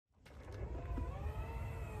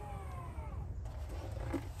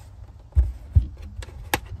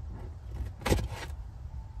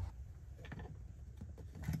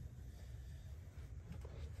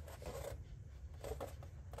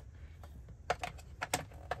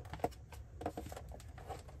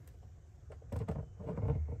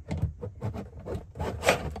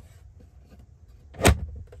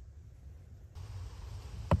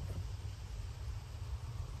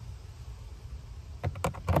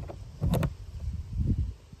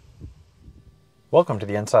Welcome to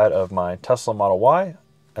the inside of my Tesla Model Y.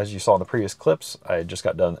 As you saw in the previous clips, I just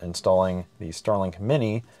got done installing the Starlink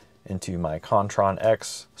Mini into my Contron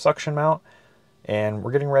X suction mount, and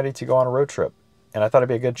we're getting ready to go on a road trip. And I thought it'd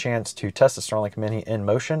be a good chance to test the Starlink Mini in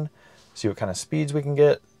motion, see what kind of speeds we can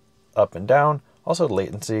get up and down, also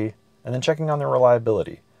latency, and then checking on the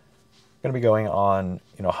reliability. I'm going to be going on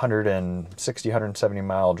 160, 170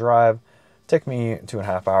 mile drive. Take me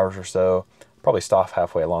 2.5 hours or so. Probably stop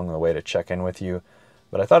halfway along the way to check in with you.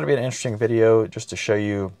 But I thought it'd be an interesting video just to show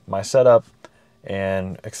you my setup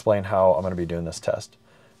and explain how I'm going to be doing this test.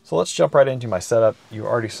 So let's jump right into my setup. You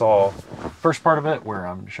already saw the first part of it where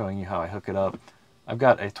I'm showing you how I hook it up. I've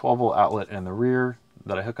got a 12 volt outlet in the rear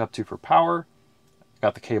that I hook up to for power.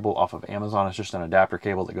 Got the cable off of Amazon. It's just an adapter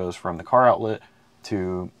cable that goes from the car outlet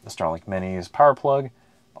to the Starlink Mini's power plug.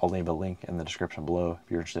 I'll leave a link in the description below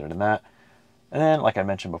if you're interested in that. And then, like I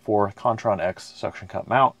mentioned before, Contron X suction cup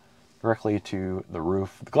mount directly to the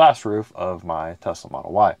roof, the glass roof of my Tesla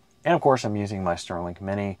Model Y. And of course, I'm using my Starlink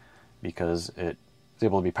Mini because it is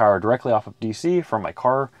able to be powered directly off of DC from my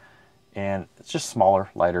car, and it's just smaller,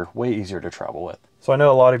 lighter, way easier to travel with. So I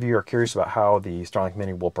know a lot of you are curious about how the Starlink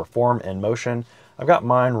Mini will perform in motion. I've got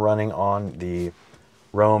mine running on the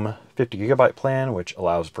Roam 50 gigabyte plan, which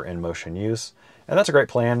allows for in-motion use. And that's a great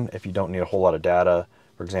plan if you don't need a whole lot of data.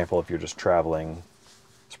 For example, if you're just traveling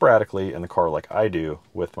sporadically in the car like I do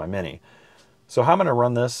with my Mini. So how I'm going to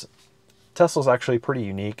run this, Tesla's actually pretty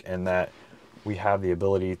unique in that we have the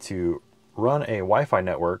ability to run a Wi-Fi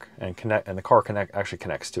network and the car actually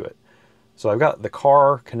connects to it. So I've got the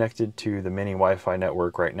car connected to the Mini Wi-Fi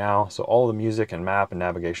network right now. So all the music and map and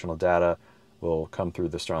navigational data will come through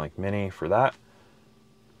the Starlink Mini for that.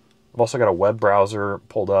 I've also got a web browser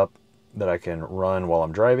pulled up that I can run while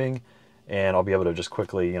I'm driving. And I'll be able to just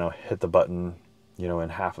quickly, hit the button, in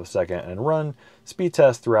half a second and run speed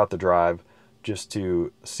tests throughout the drive just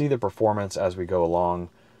to see the performance as we go along.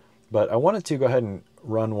 But I wanted to go ahead and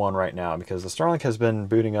run one right now because the Starlink has been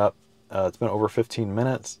booting up. It's been over 15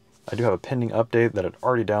 minutes. I do have a pending update that I'd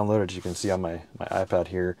already downloaded, as you can see on my iPad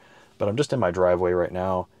here. But I'm just in my driveway right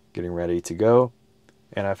now, getting ready to go.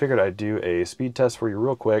 And I figured I'd do a speed test for you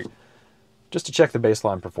real quick just to check the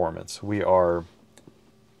baseline performance. We are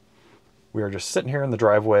just sitting here in the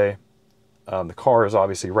driveway. The car is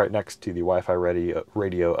obviously right next to the Wi-Fi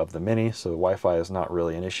radio of the Mini, so the Wi-Fi is not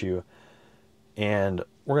really an issue. And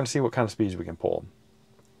we're going to see what kind of speeds we can pull.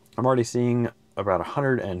 I'm already seeing about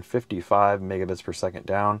 155 megabits per second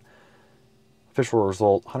down. Official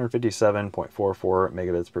result, 157.44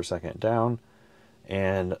 megabits per second down.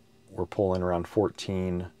 And we're pulling around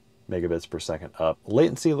 14 megabits per second up.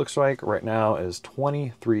 Latency looks like right now is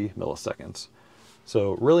 23 milliseconds.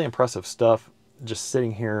 So really impressive stuff, just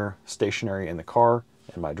sitting here stationary in the car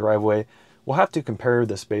in my driveway. We'll have to compare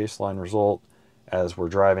this baseline result as we're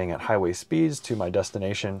driving at highway speeds to my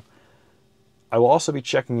destination. I will also be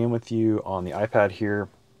checking in with you on the iPad here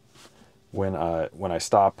when I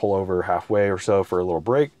stop, pull over halfway or so for a little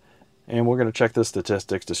break. And we're going to check the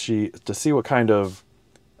statistics to see what kind of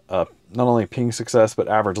not only ping success, but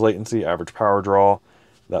average latency, average power draw,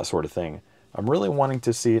 that sort of thing. I'm really wanting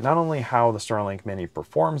to see not only how the Starlink Mini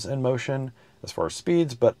performs in motion as far as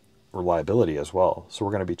speeds, but reliability as well. So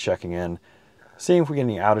we're going to be checking in, seeing if we get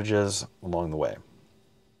any outages along the way.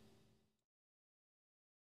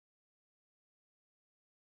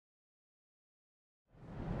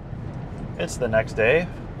 It's the next day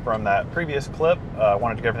from that previous clip. I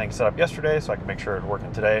wanted to get everything set up yesterday so I could make sure it's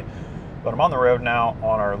working today. But I'm on the road now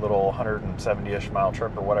on our little 170-ish mile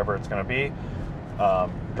trip or whatever it's going to be.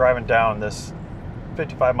 Driving down this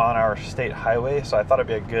 55 mile an hour state highway, so I thought it'd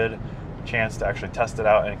be a good chance to actually test it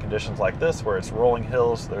out in conditions like this where it's rolling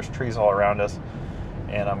hills, there's trees all around us.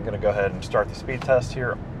 And I'm going to go ahead and start the speed test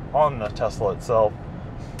here on the Tesla itself.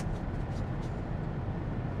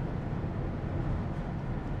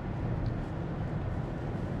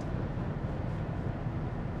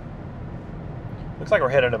 Looks like we're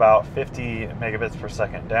hitting about 50 megabits per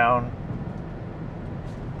second down.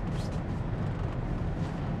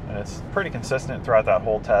 And it's pretty consistent throughout that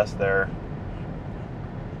whole test there.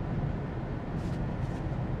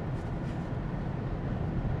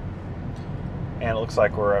 And it looks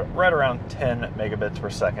like we're right around 10 megabits per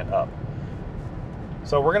second up.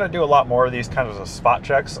 So we're going to do a lot more of these kinds of spot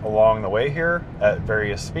checks along the way here at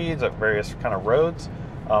various speeds, at various kind of roads.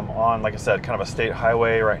 On, like I said, kind of a state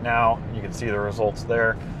highway right now. You can see the results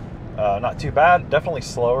there. Not too bad. Definitely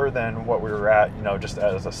slower than what we were at, just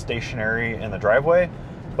as a stationary in the driveway.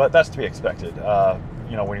 But that's to be expected.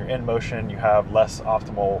 When you're in motion, you have less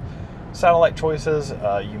optimal satellite choices.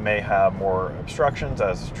 You may have more obstructions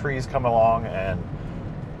as trees come along and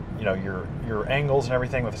you know, your angles and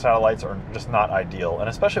everything with the satellites are just not ideal, and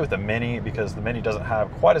especially with the Mini, because the Mini doesn't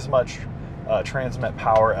have quite as much transmit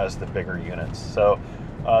power as the bigger units. So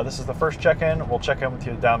this is the first check-in. We'll check in with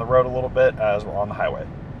you down the road a little bit as we're on the highway.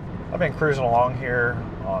 I've been cruising along here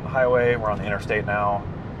on the highway. We're on the interstate now.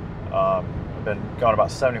 I've been going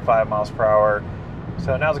about 75 miles per hour.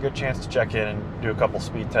 So now's a good chance to check in and do a couple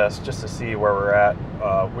speed tests just to see where we're at.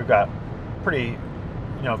 We've got pretty,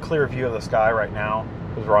 clear view of the sky right now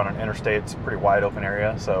because we're on an interstate. It's a pretty wide open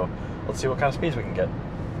area. So let's see what kind of speeds we can get.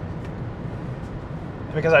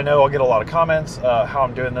 And because I know I'll get a lot of comments, how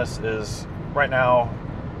I'm doing this is right now,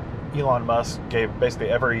 Elon Musk gave basically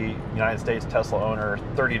every United States Tesla owner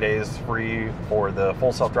 30 days free for the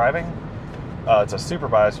full self-driving. It's a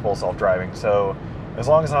supervised full self-driving. So as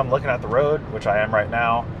long as I'm looking at the road, which I am right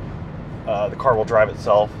now, the car will drive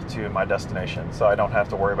itself to my destination. So I don't have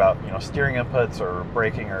to worry about steering inputs or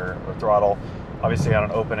braking or throttle. Obviously on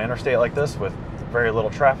an open interstate like this with very little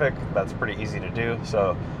traffic, that's pretty easy to do.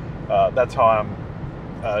 So that's how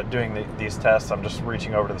I'm doing these tests. I'm just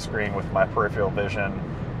reaching over to the screen with my peripheral vision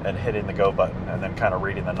and hitting the go button and then kind of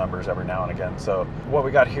reading the numbers every now and again. So what we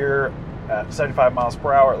got here at 75 miles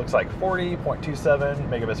per hour, it looks like 40.27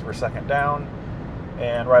 megabits per second down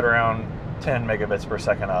and right around 10 megabits per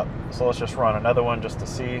second up. So let's just run another one just to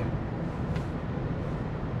see.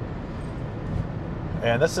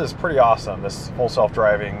 And this is pretty awesome, this full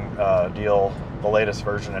self-driving deal, the latest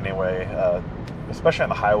version anyway, especially on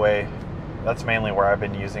the highway. That's mainly where I've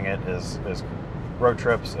been using it is road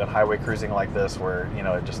trips and highway cruising like this, where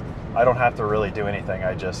I don't have to really do anything.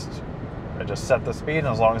 I just set the speed, and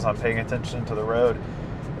as long as I'm paying attention to the road,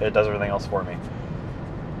 it does everything else for me.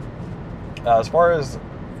 As far as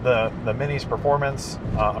the Mini's performance,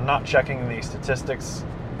 I'm not checking the statistics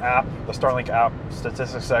app, the Starlink app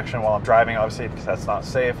statistics section while I'm driving, obviously, because that's not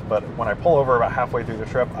safe. But when I pull over about halfway through the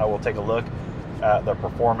trip, I will take a look at the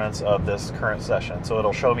performance of this current session. So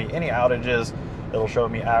it'll show me any outages, it'll show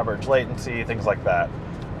me average latency, things like that.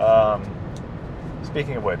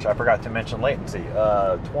 Speaking of which, I forgot to mention latency.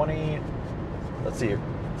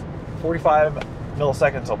 45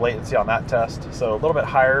 milliseconds of latency on that test, so a little bit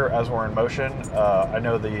higher as we're in motion. I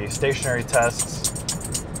know the stationary tests,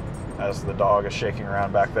 as the dog is shaking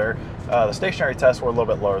around back there, the stationary tests were a little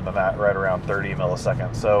bit lower than that, right around 30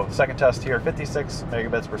 milliseconds. So second test here, 56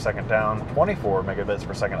 megabits per second down, 24 megabits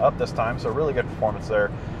per second up this time, so really good performance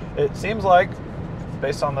there. It seems like,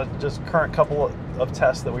 based on the just current couple of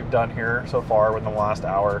tests that we've done here so far within the last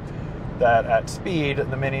hour, that at speed,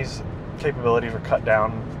 the Mini's capabilities are cut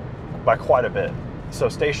down by quite a bit. So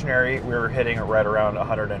stationary, we were hitting right around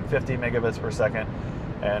 150 megabits per second,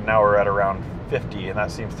 and now we're at around 50, and that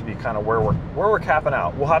seems to be kind of where we're capping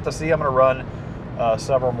out. We'll have to see. I'm going to run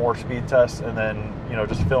several more speed tests, and then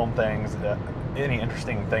just film things, any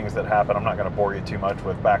interesting things that happen. I'm not going to bore you too much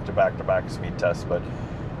with back-to-back-to-back speed tests, but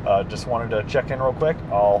just wanted to check in real quick.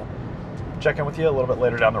 I'll check in with you a little bit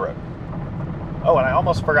later down the road. Oh, and I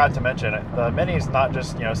almost forgot to mention it. The Mini's not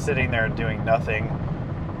just sitting there and doing nothing.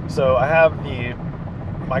 So I have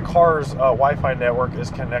my car's Wi-Fi network is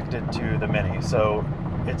connected to the Mini, so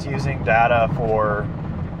it's using data for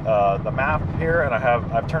the map here, and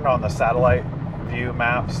I've turned on the satellite view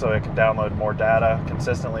map so it can download more data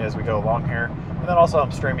consistently as we go along here. And then also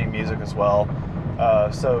I'm streaming music as well.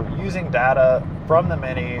 So using data from the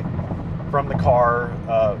Mini, from the car,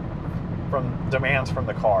 from demands from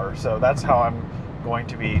the car. So that's how I'm going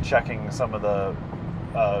to be checking some of the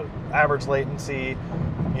average latency,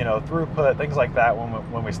 throughput, things like that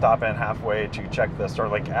when we stop in halfway to check the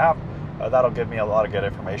Starlink app. That'll give me a lot of good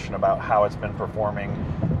information about how it's been performing,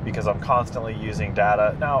 because I'm constantly using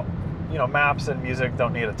data. Now, maps and music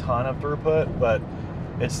don't need a ton of throughput, but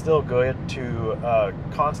it's still good to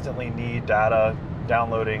constantly need data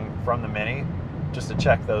downloading from the Mini just to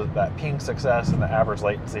check that ping success and the average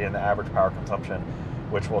latency and the average power consumption,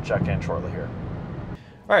 which we'll check in shortly here.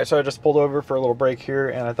 All right, so I just pulled over for a little break here,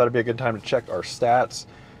 and I thought it'd be a good time to check our stats.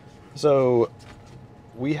 So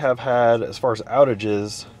we have had, as far as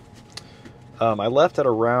outages, I left at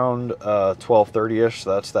around 12:30ish.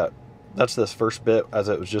 So that's this first bit as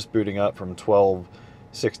it was just booting up from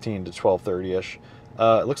 12:16 to 12:30ish.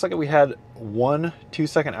 It looks like we had 1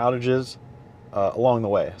 2-second outages along the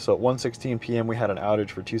way. So at 1:16 p.m. we had an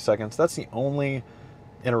outage for 2 seconds. That's the only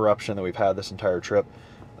interruption that we've had this entire trip.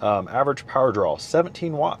 Average power draw,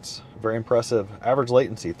 17 watts. Very impressive. Average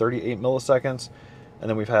latency, 38 milliseconds. And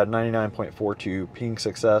then we've had 99.42 ping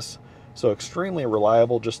success. So extremely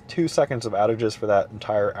reliable, just 2 seconds of outages for that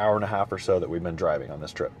entire hour and a half or so that we've been driving on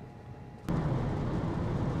this trip.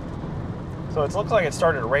 So it looks like it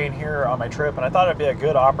started to rain here on my trip, and I thought it'd be a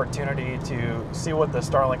good opportunity to see what the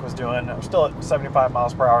Starlink was doing. I'm still at 75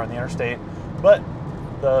 miles per hour on the interstate, but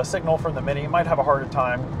the signal from the Mini might have a harder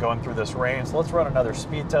time going through this rain. So let's run another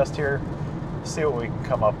speed test here, see what we can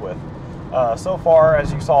come up with. So far,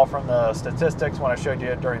 as you saw from the statistics when I showed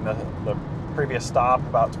you during the previous stop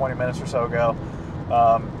about 20 minutes or so ago,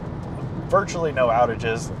 virtually no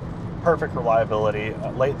outages, perfect reliability.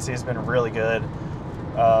 Latency has been really good.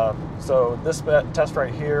 So this test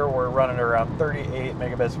right here, we're running around 38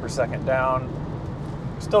 megabits per second down.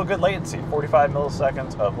 Still good latency, 45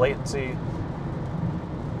 milliseconds of latency.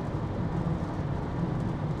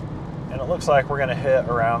 And it looks like we're going to hit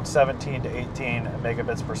around 17 to 18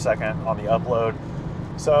 megabits per second on the upload.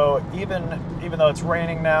 So even though it's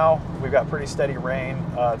raining now, we've got pretty steady rain.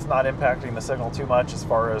 It's not impacting the signal too much as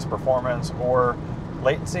far as performance or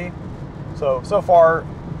latency. So far,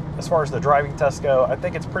 as far as the driving tests go, I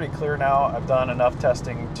think it's pretty clear now. I've done enough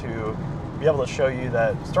testing to be able to show you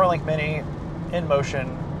that Starlink Mini in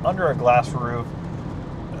motion under a glass roof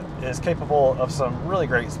is capable of some really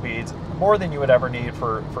great speeds, more than you would ever need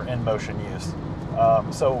for in motion use.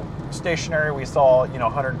 So stationary, we saw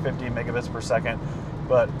 150 megabits per second,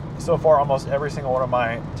 but so far almost every single one of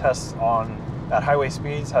my tests at highway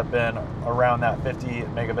speeds have been around that 50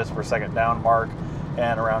 megabits per second down mark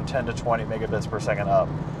and around 10 to 20 megabits per second up.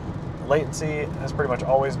 Latency has pretty much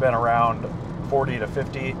always been around 40 to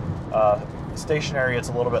 50. Stationary, it's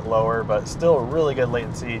a little bit lower, but still really good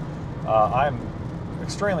latency. I'm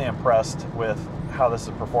extremely impressed with how this is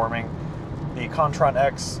performing. The Contron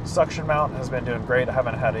X suction mount has been doing great. I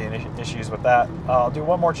haven't had any issues with that. I'll do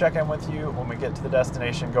one more check-in with you when we get to the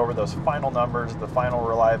destination, go over those final numbers, the final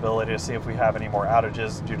reliability, to see if we have any more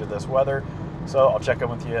outages due to this weather. So I'll check in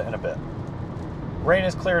with you in a bit. Rain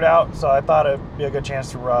is cleared out, so I thought it'd be a good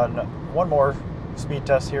chance to run one more speed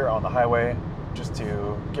test here on the highway, just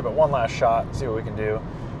to give it one last shot, see what we can do.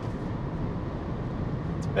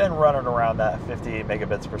 It's been running around that 50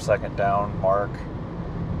 megabits per second down mark.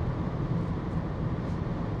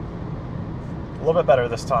 A little bit better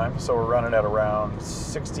this time, so we're running at around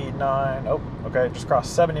 69. Oh, okay, just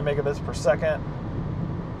crossed 70 megabits per second.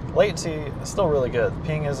 Latency is still really good.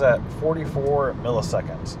 Ping is at 44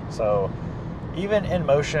 milliseconds. So even in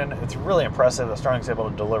motion, it's really impressive that Starlink's able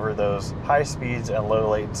to deliver those high speeds and low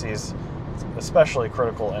latencies, especially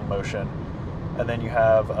critical in motion. And then you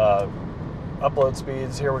have upload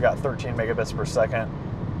speeds. Here we got 13 megabits per second.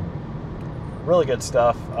 Really good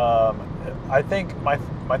stuff. I think my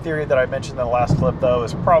theory that I mentioned in the last clip, though,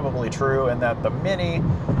 is probably true, in that the Mini,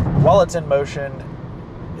 while it's in motion,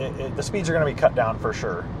 the speeds are going to be cut down for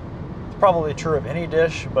sure. It's probably true of any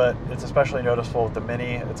dish, but it's especially noticeable with the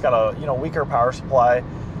Mini. It's got a weaker power supply.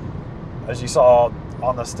 As you saw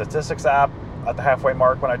on the statistics app at the halfway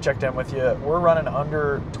mark when I checked in with you, we're running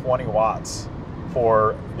under 20 watts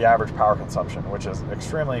for the average power consumption, which is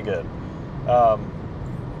extremely good.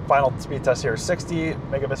 Final speed test here, 60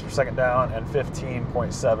 megabits per second down and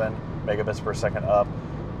 15.7 megabits per second up.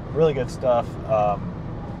 Really good stuff.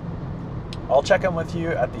 I'll check in with you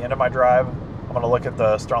at the end of my drive. I'm going to look at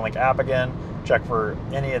the Starlink app again, check for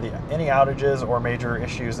any outages or major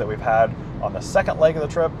issues that we've had on the second leg of the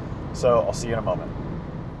trip. So I'll see you in a moment.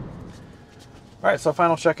 All right, so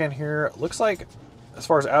final check-in here. Looks like as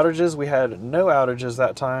far as outages, we had no outages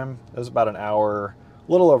that time. It was about an hour,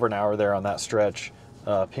 a little over an hour there on that stretch.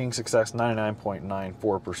 Ping success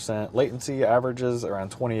 99.94%. Latency averages around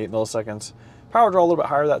 28 milliseconds. Power draw a little bit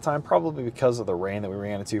higher that time, probably because of the rain that we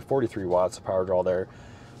ran into. 43 watts of power draw there.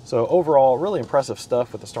 So overall, really impressive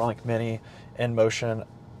stuff with the Starlink Mini in motion.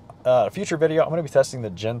 Future video, I'm going to be testing the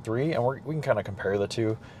Gen 3, and we can kind of compare the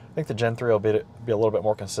two. I think the Gen 3 will be a little bit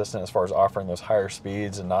more consistent as far as offering those higher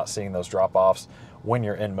speeds and not seeing those drop-offs when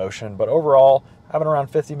you're in motion. But overall, having around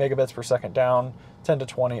 50 megabits per second down, 10 to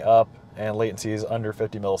 20 up, and latencies under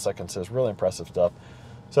 50 milliseconds is really impressive stuff.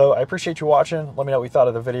 So I appreciate you watching. Let me know what you thought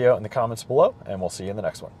of the video in the comments below, and we'll see you in the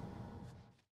next one.